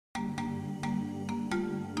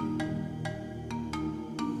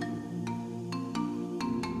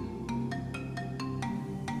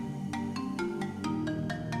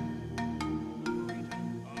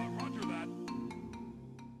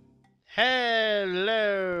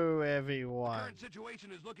Hello, The everyone, current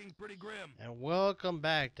situation is looking pretty grim. and welcome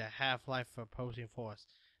back to Half-Life Opposing Force.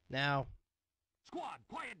 Now, Squad,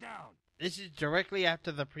 quiet down. this is directly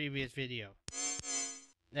after the previous video,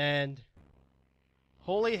 and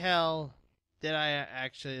holy hell, did I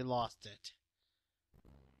actually lost it.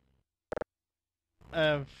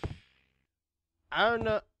 I don't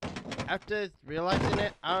know, after realizing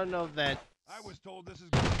it, I don't know if that's I was told this is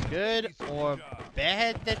gonna be a good babysitting or job.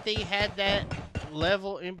 bad that they had that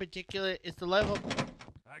level in particular. It's the level.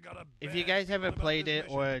 I got a If you bad guys feeling haven't about played this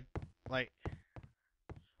it, mission.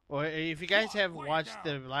 or if you guys have Quiet watched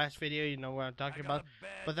the down. last video, you know what I'm I talking got about. a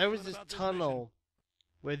bad But there was feeling this about this tunnel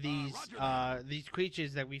where Roger that. these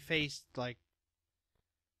creatures that we faced like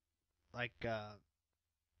a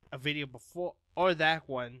video before or that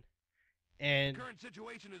one, The and current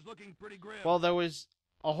situation is looking pretty grim. well, there was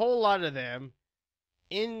a whole lot of them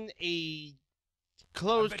in a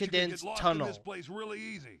closed I bet you could condensed get lost tunnel. in this place really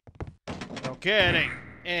easy. No kidding.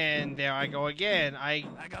 And there I go again. I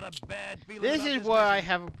got a bad feeling This about is this where I mission.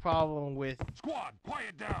 have a problem with. Squad,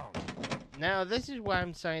 quiet down. Now this is where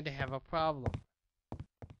I'm starting to have a problem.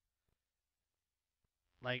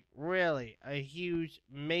 Like really, a huge,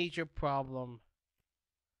 major problem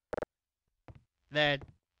that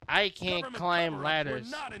I can't Government climb cover-ups ladders.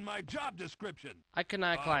 were not in my job description. I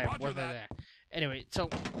cannot climb. Roger Whether that. that. Anyway, so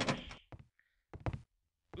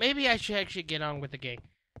maybe I should actually get on with the game.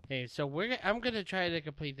 Okay, so I'm gonna try to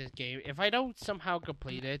complete this game. If I don't somehow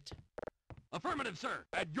complete it, Affirmative, sir.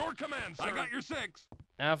 At your command, sir. I got your 6.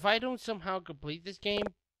 now if I don't somehow complete this game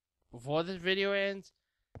before this video ends,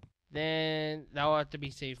 then that'll have to be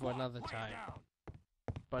saved for Squad, another quiet time. down.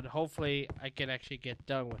 But hopefully I can actually get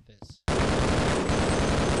done with this.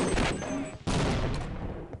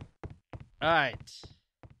 Alright.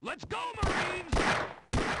 Let's go, Marines!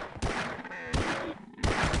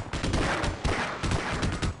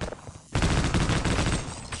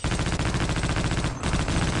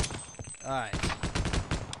 Alright.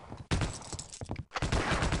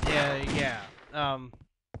 Yeah.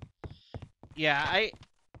 Yeah,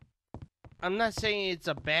 I'm not saying it's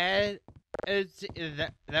a bad.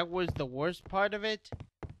 That was the worst part of it.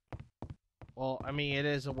 Well, I mean, it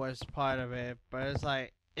is the worst part of it, but it's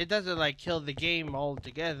like it doesn't like kill the game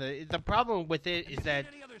altogether. The problem with it is that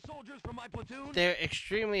Any other soldiers from my platoon? they're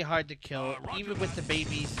extremely hard to kill, Roger even with the that.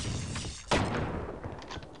 babies.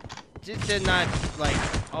 Just they're not like.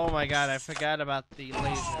 Oh my god, I forgot about the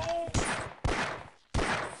laser.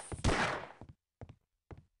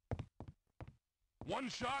 One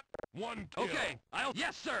shot, one kill. Okay,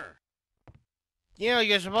 yes, sir. You know,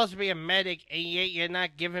 you're supposed to be a medic, and yet you're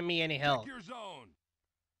not giving me any help. Pick your zone.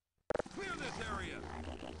 Clear this area.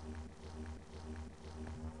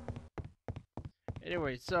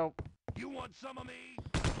 Anyway, so You want some of me?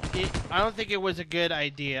 I don't think it was a good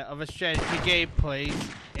idea of a strategy game, please.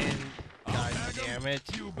 And I'll god bag 'em, damn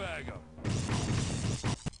it. You bag 'em.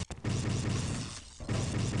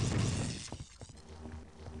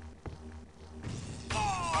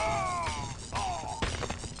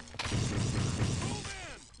 Move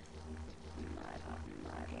in.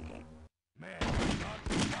 Man, not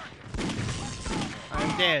the target.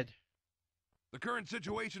 I'm dead. The current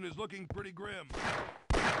situation is looking pretty grim.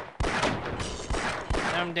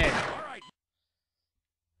 I'm dead. All right.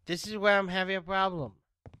 This is where I'm having a problem.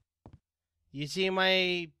 You see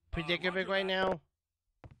my predicament roger right that. now?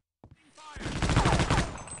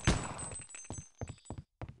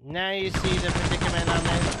 Now you see the predicament I'm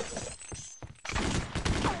in.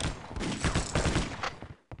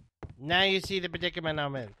 Now you see the predicament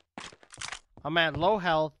I'm in. I'm at low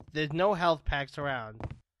health. There's no health packs around.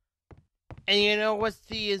 And you know what's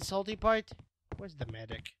the insulting part? Where's the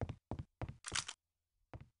medic?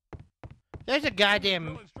 There's a goddamn...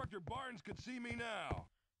 Drill Instructor Barnes could see me now.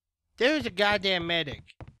 There's a goddamn medic.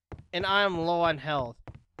 And I'm low on health.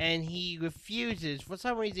 And he refuses. For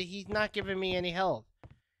some reason, he's not giving me any health.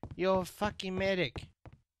 You're a fucking medic.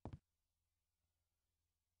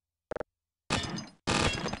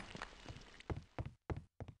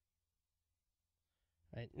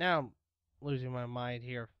 Right, now I'm losing my mind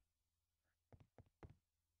here.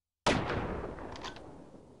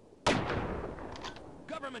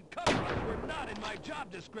 Government cover-ups were not in my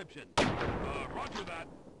job description. Roger that.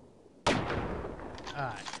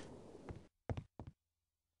 Alright.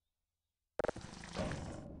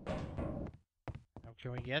 How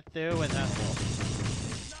can we get through without...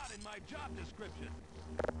 Not in my job description.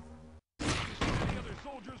 You see any other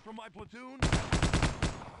soldiers from my platoon?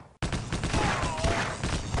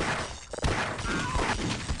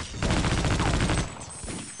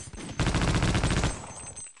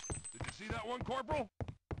 Did you see that one, Corporal?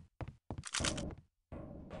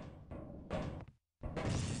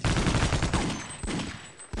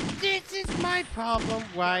 my problem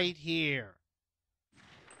right here.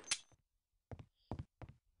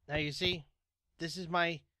 Now you see, this is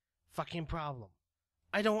my fucking problem.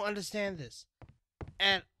 I don't understand this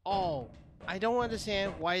at all. I don't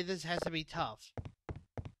understand why this has to be tough.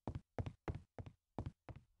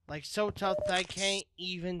 Like, so tough that I can't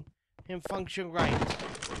even function right.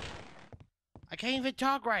 I can't even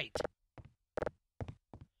talk right.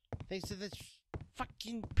 Thanks to this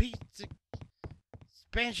fucking piece of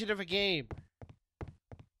expansion of a game.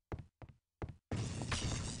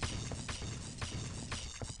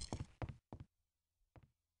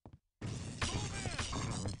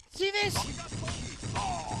 See this?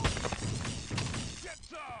 Oh, get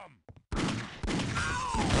some!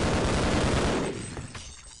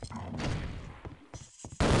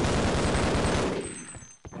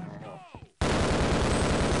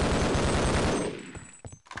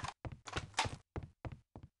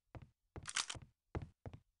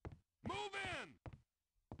 Move in!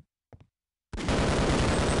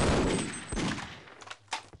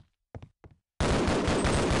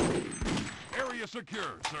 Area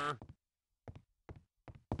secure, sir.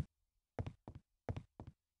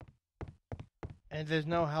 And there's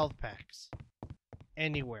no health packs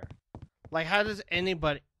anywhere. Like, how does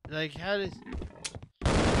anybody, like, how does...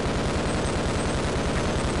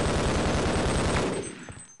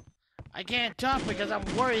 I can't talk because I'm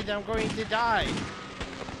worried I'm going to die.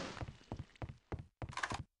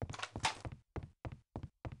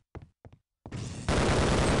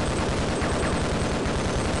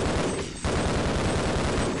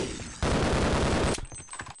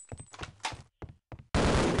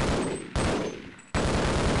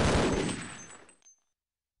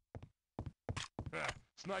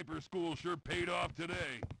 Sniper school sure paid off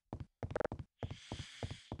today.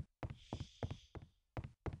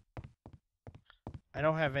 I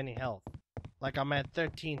don't have any health. Like, I'm at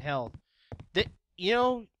 13 health. You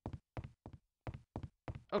know...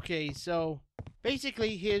 Okay, so...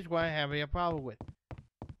 Basically, here's what I'm having a problem with.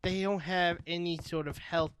 They don't have any sort of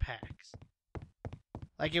health packs.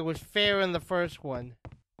 Like, it was fair in the first one.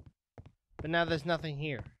 But now there's nothing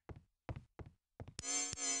here.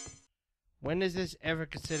 When is this ever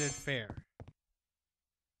considered fair?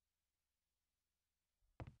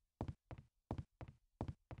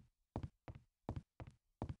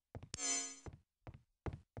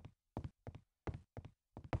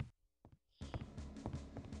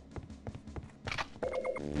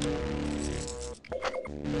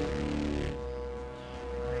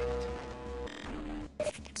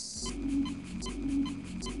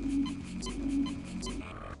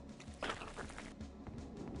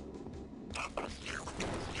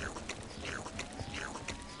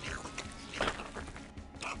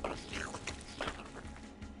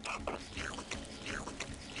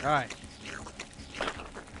 Alright.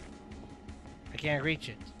 I can't reach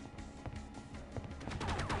it.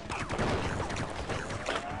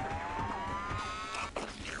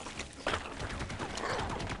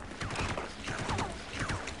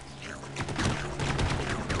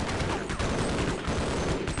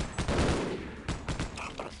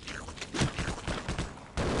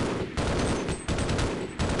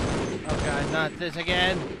 Oh god, not this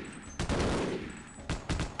again.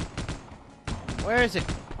 Where is it?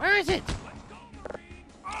 Where is it? Let's go, Marine!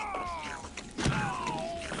 Oh! No!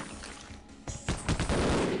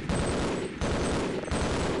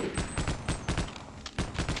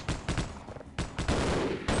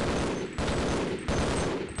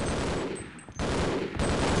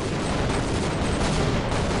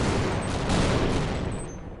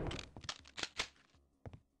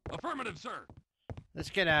 Affirmative, sir. Let's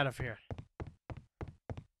get out of here.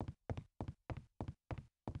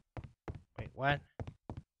 Wait, what?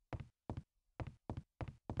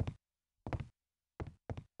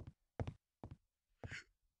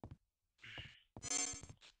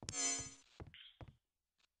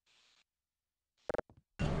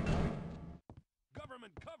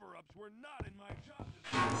 Government cover-ups were not in my job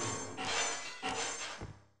description.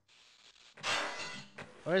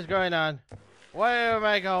 What is going on? Where am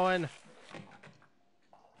I going?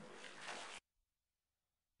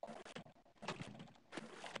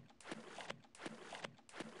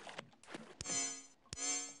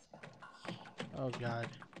 Oh god.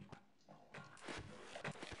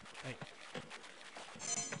 Wait.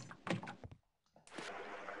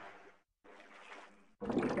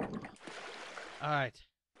 Alright.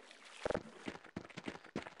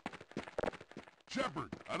 Shepard,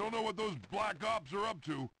 I don't know what those black ops are up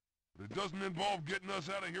to, but it doesn't involve getting us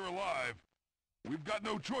out of here alive. We've got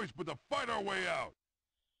no choice but to fight our way out.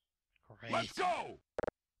 Great. Let's go!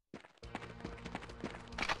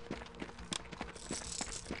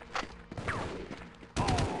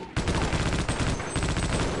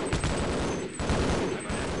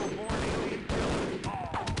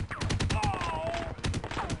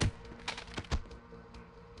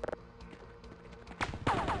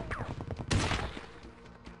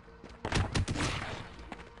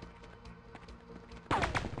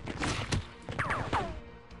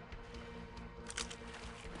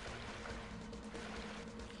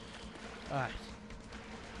 Alright.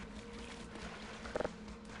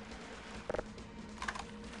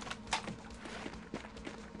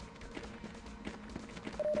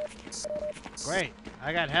 Great.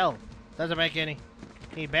 I got health. Doesn't make any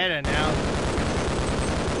better now.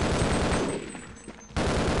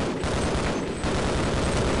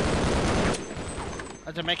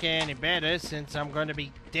 Doesn't make it any better since I'm going to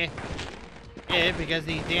be dead because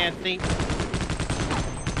these damn things.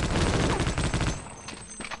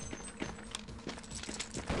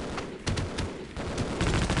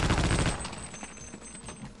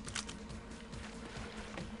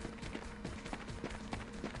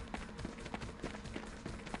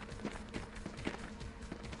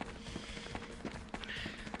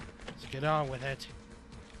 Let's get on with it.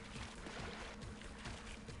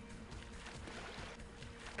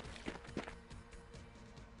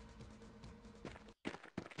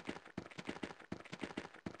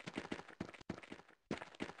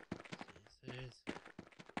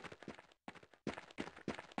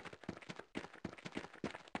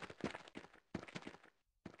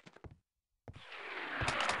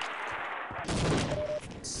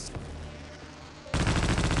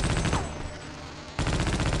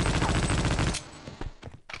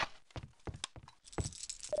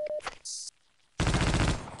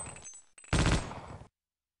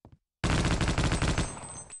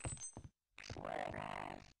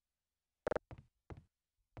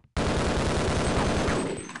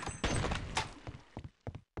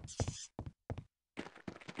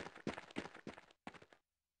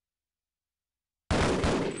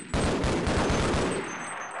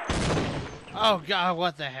 Oh god,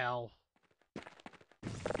 what the hell?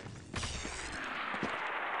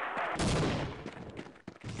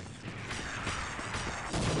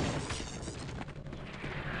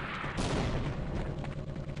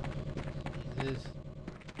 Jesus.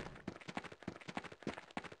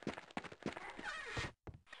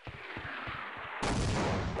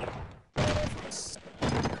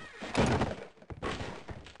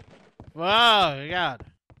 Whoa, god.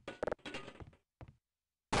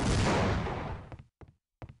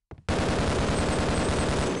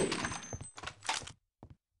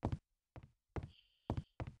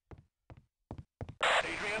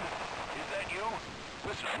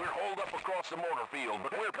 The mortar field,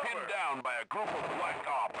 but we're pinned down by a group of black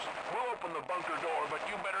ops. We'll open the bunker door, but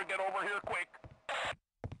you better get over here quick.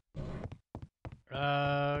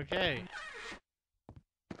 Okay.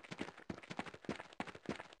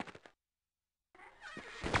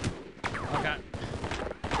 Okay.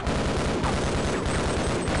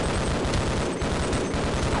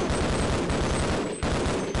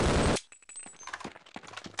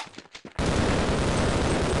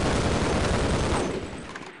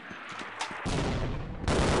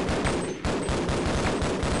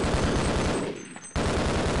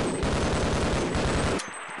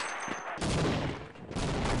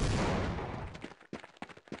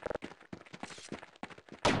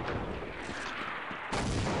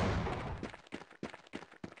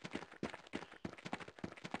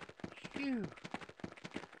 Phew.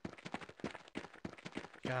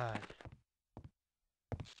 God.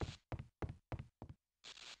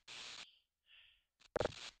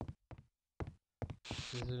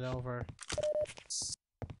 This isn't over.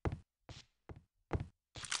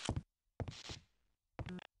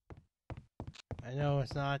 I know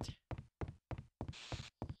it's not.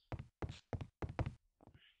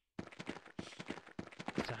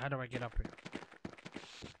 So how do I get up here?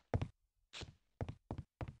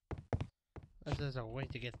 There's a way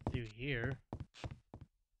to get through here.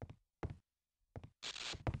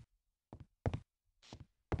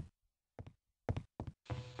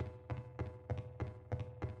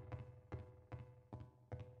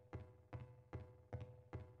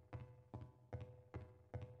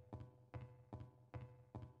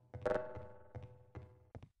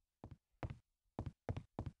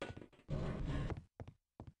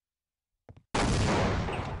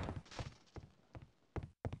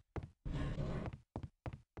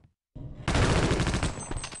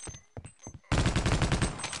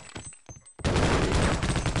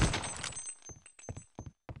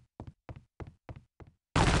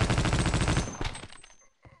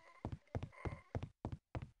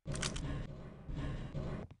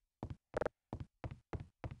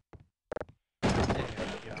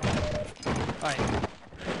 Alright.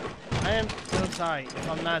 I am so sorry if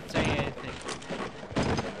I'm not saying anything.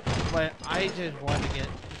 But I just want to get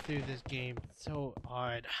through this game so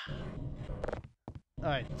hard.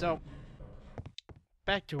 Alright, so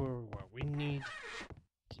back to where we were. We need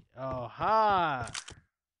oh ha!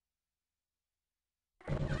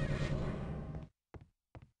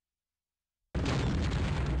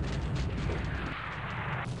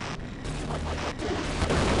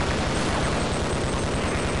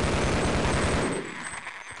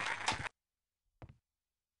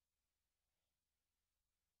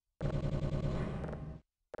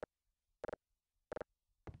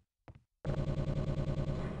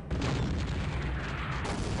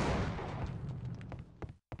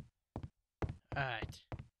 Alright.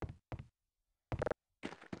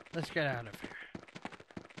 Let's get out of here.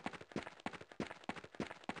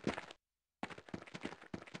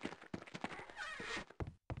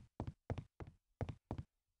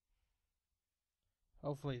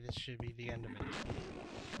 Hopefully this should be the end of it.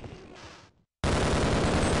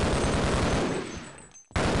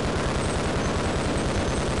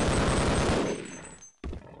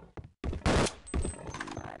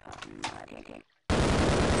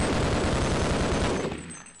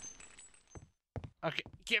 Okay,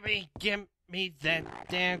 give me that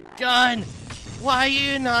damn gun! Why are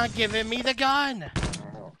you not giving me the gun?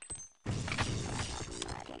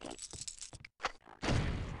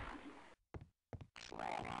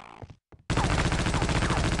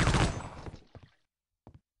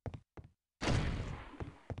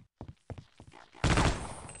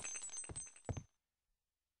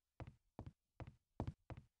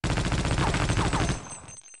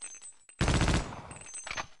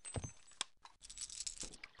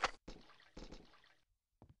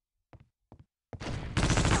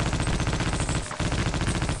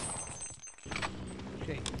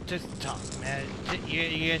 Just talk, man.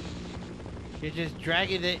 You're just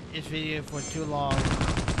dragging this video for too long.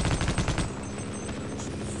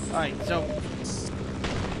 Alright, so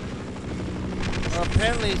well,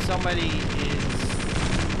 apparently somebody is.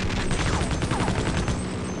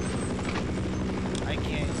 I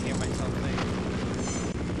can't hear myself think.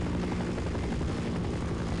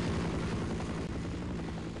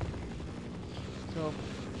 So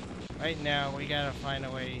right now we gotta find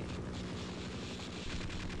a way.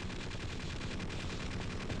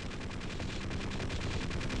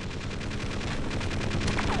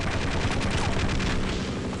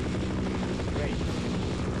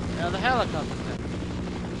 Now the helicopter thing.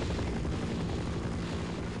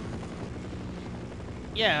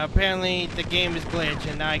 Yeah, apparently the game is glitched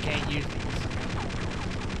and now I can't use these.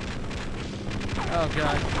 Oh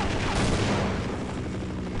god.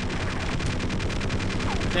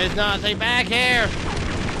 There's nothing back here!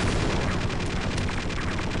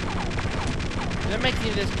 They're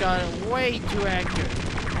making this gun way too accurate.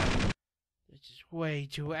 It's just way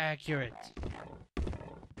too accurate.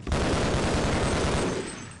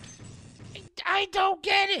 I don't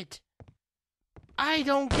get it! I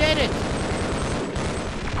don't get it!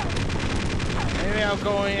 Maybe I'm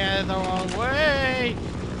going at it the wrong way!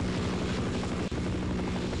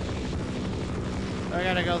 I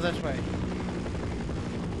gotta go this way.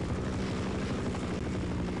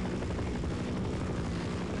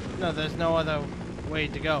 No, there's no other way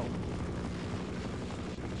to go.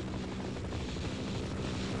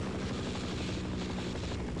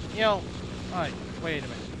 You know, alright, wait a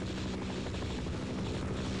minute.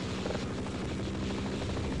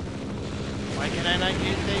 Why can I not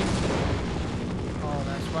use these? Oh,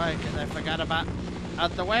 that's right, because I forgot about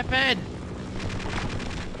the weapon!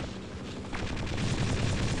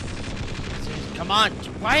 Come on,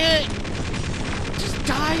 quiet! Just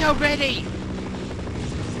die already!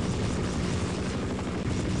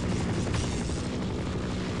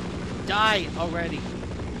 Die already!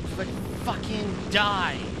 But fucking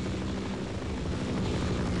die!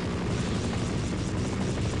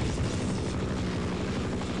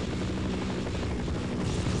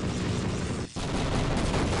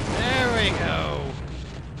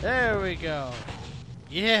 There we go.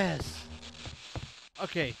 Yes.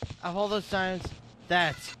 Okay. Of all those times,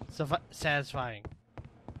 that's satisfying.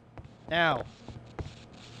 Now,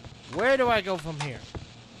 where do I go from here?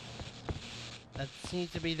 That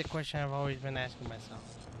seems to be the question I've always been asking myself.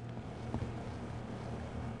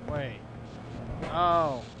 Wait.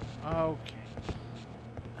 Oh. Okay.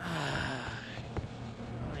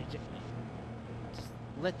 Just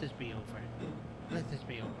let this be over. Let this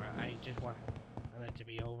be over. I just want it to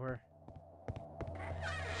be over.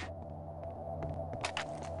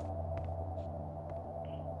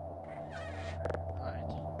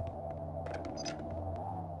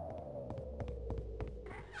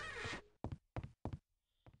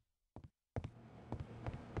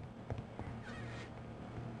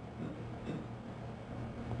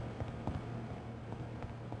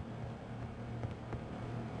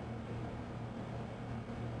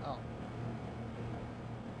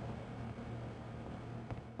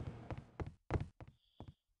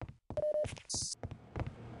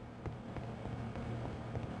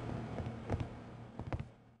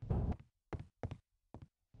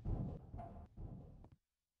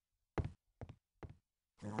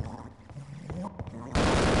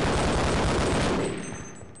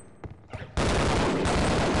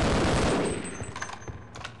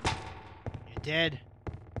 Dead.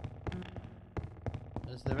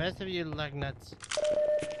 Does the rest of you lug nuts?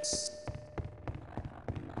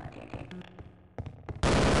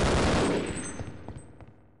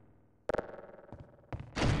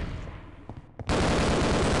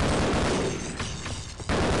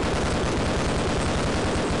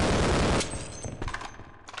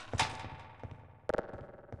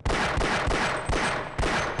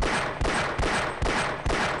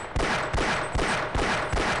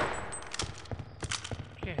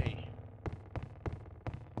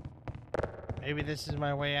 Maybe this is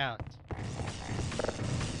my way out.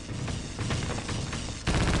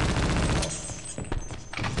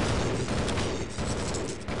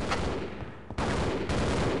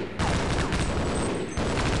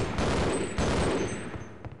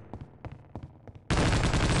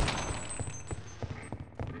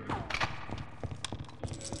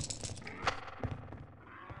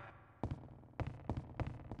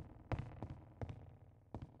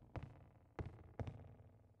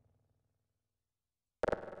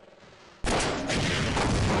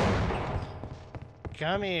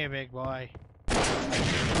 Come here, big boy.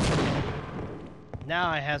 Now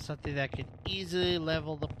I have something that can easily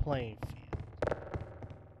level the playing field.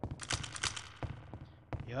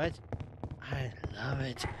 You know what? I love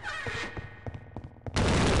it.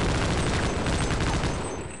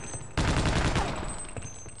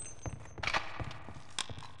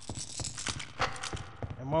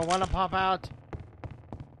 And more wanna pop out?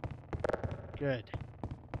 Good.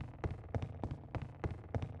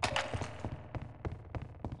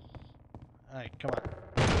 Alright, come on.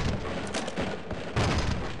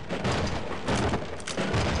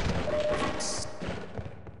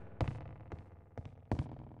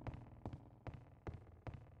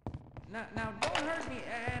 Now, don't hurt me,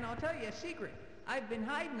 and I'll tell you a secret. I've been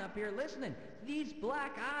hiding up here listening. These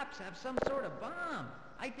black ops have some sort of bomb.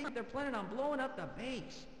 I think they're planning on blowing up the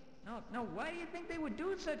base. Now, why do you think they would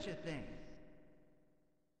do such a thing?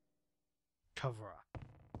 Cover up.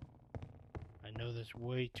 I know this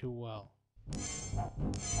way too well.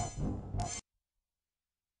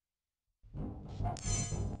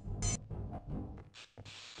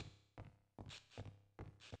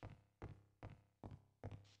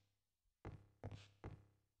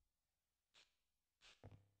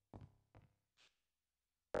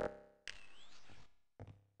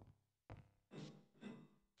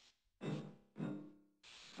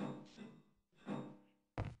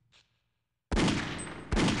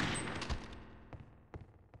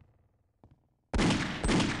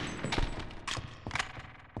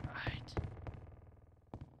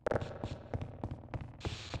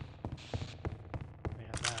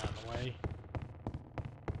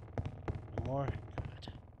 More? Good.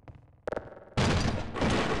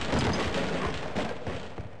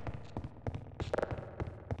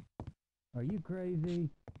 Are you crazy?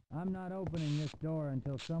 I'm not opening this door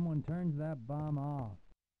until someone turns that bomb off.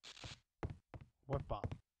 What bomb?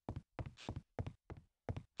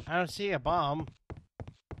 I don't see a bomb.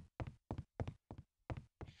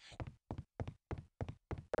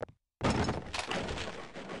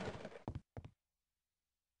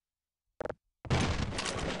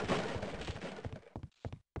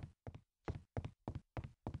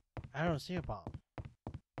 I don't see a bomb.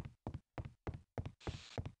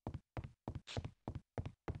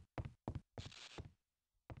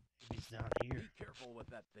 Maybe it's down here. Be careful with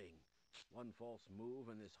that thing. One false move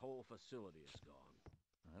and this whole facility is gone.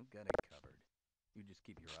 I've got it covered. You just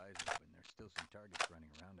keep your eyes open. There's still some targets running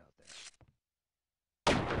around out there.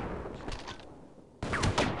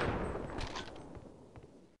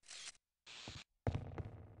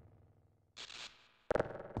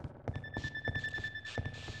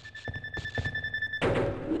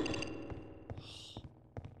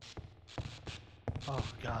 Oh,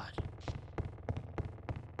 God.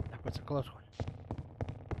 That was a close one.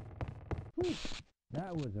 Whew,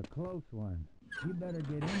 that was a close one. You better get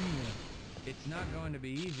in here. It's not going to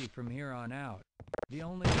be easy from here on out. The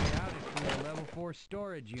only way out is through a level 4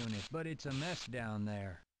 storage unit, but it's a mess down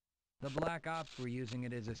there. The Black Ops were using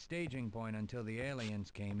it as a staging point until the aliens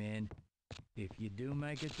came in. If you do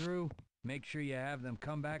make it through, make sure you have them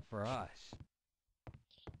come back for us.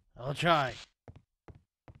 I'll try.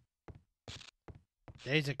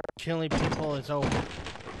 Days of killing people is over.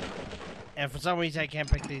 And for some reason I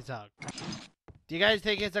can't pick these up. Do you guys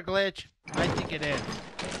think it's a glitch? I think it is.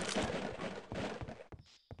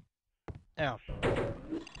 Now,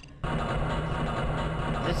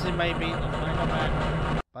 this is maybe the final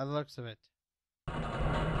battle by the looks of it.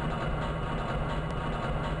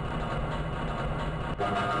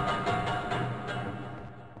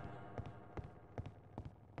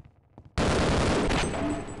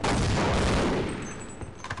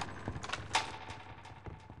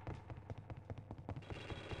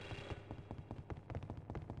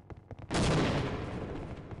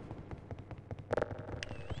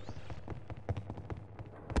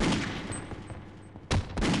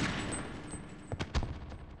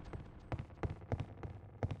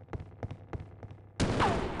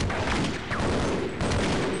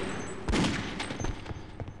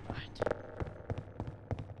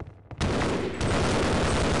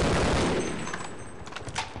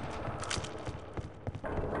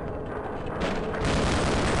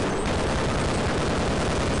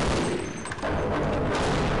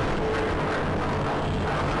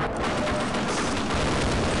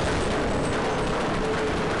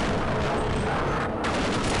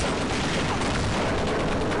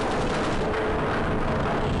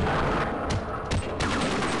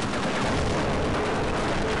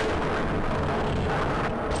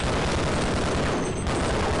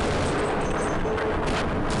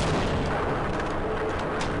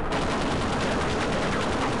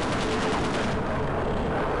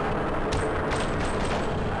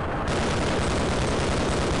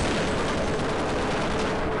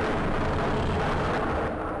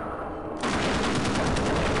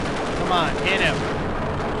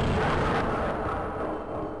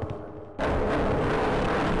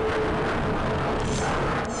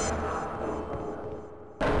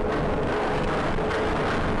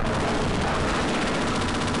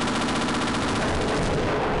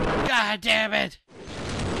 God damn it!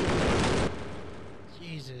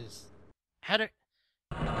 Jesus. How did...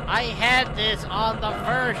 I had this on the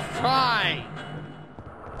first try!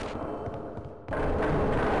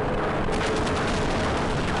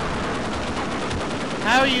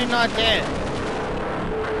 How are you not dead?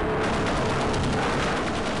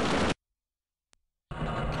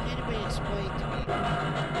 Can anybody explain to me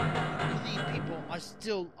how these people are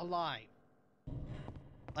still alive?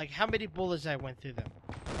 Like, how many bullets I went through them?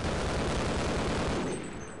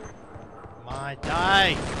 Come on,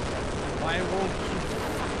 die! Why won't you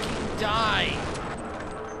fucking die?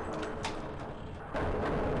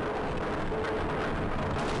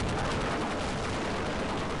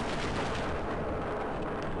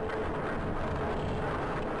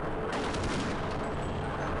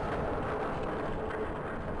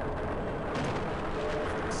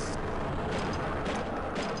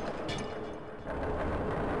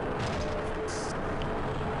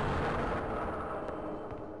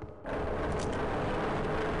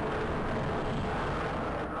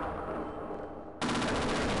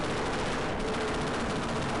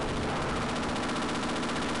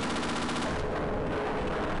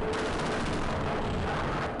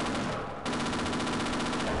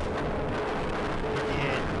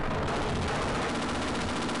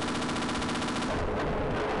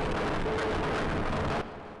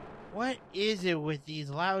 What is it with these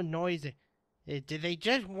loud noises? Did they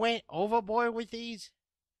just went overboard with these?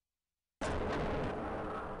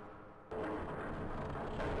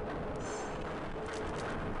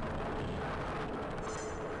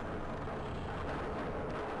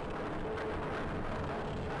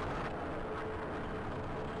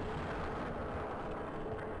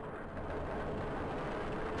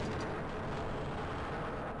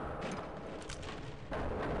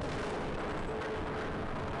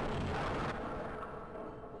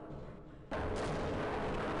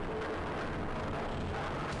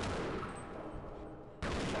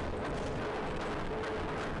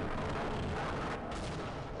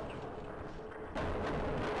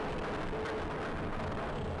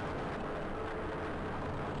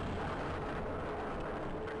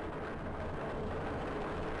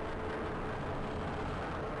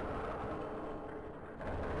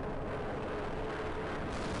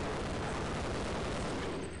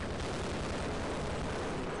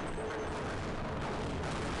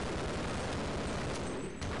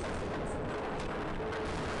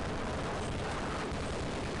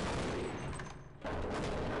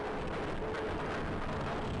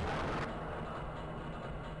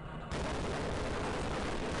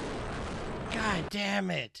 God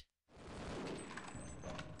damn it!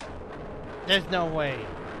 There's no way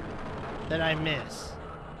that I miss.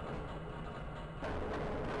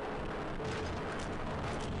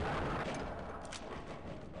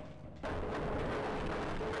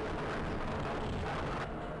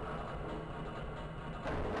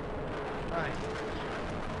 Alright.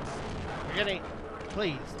 We're getting...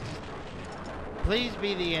 Please. Please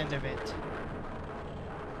be the end of it.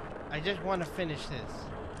 I just want to finish this.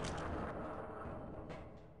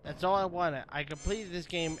 That's all I wanted. I completed this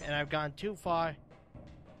game and I've gone too far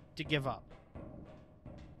to give up.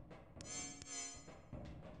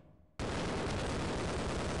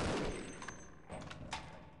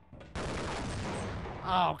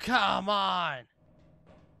 Oh, come on!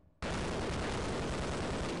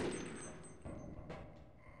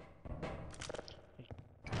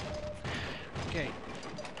 Okay.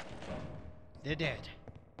 They're dead.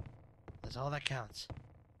 That's all that counts.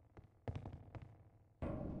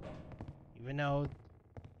 Even though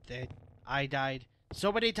that I died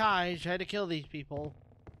so many times trying to kill these people.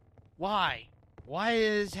 Why? Why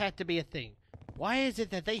does this have to be a thing? Why is it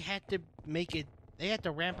that they had to make it... They had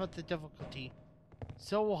to ramp up the difficulty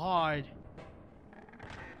so hard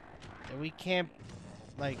that we can't,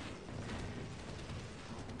 like...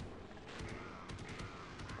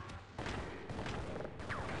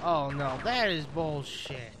 Oh no, that is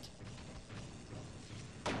bullshit.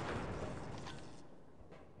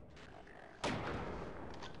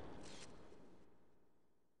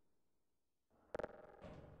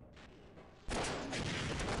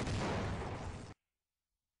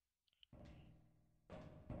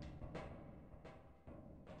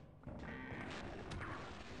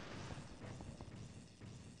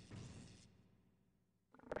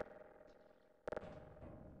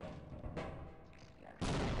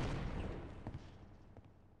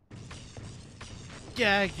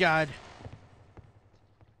 Yeah, God.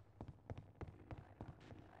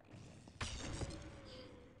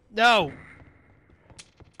 No.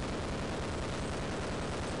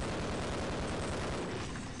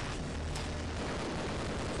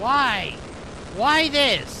 Why? Why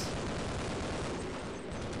this?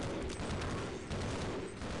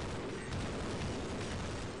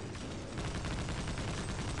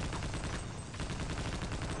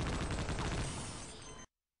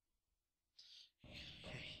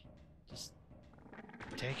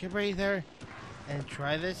 take a breather and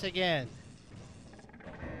try this again.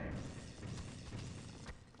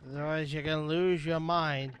 Otherwise, you're gonna lose your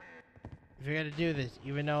mind if you're gonna do this,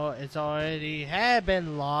 even though it's already had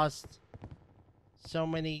been lost so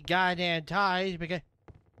many goddamn times because.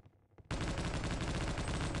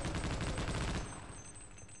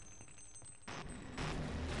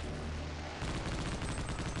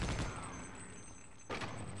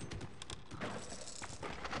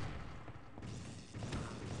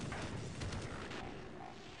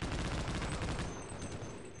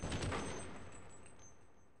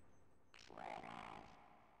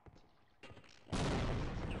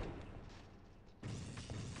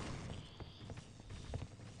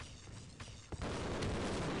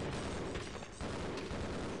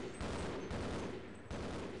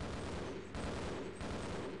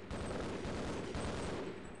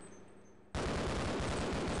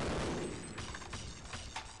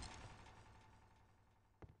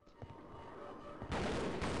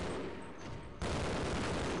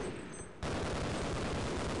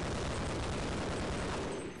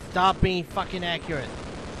 Stop being fucking accurate.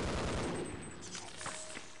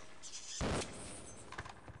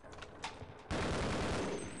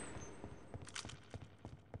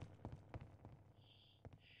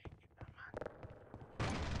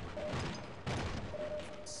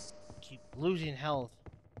 Keep losing health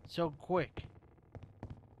so quick.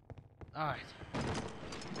 Alright.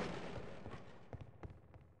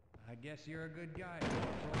 I guess you're a good guy,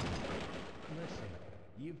 Corporal. Listen,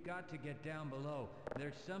 you've got to get down below.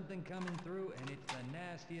 There's something coming through, and it's the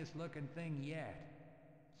nastiest looking thing yet.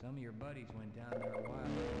 Some of your buddies went down there a while ago,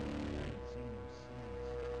 and I haven't seen them since.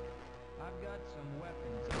 I've got some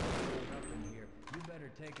weapons up in here. You better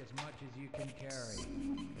take as much as you can carry,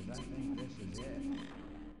 because I think this is it.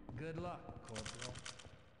 Good luck, Corporal.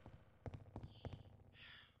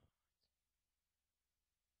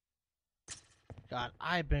 God,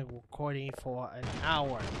 I've been recording for an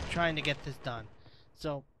hour trying to get this done.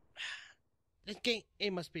 So, this game,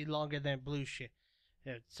 it must be longer than blue shit.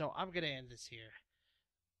 Yeah, so I'm gonna end this here.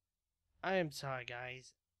 I am sorry,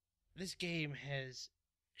 guys. This game has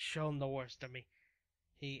shown the worst of me.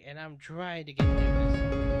 And I'm trying to get through this.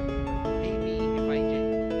 Maybe if I just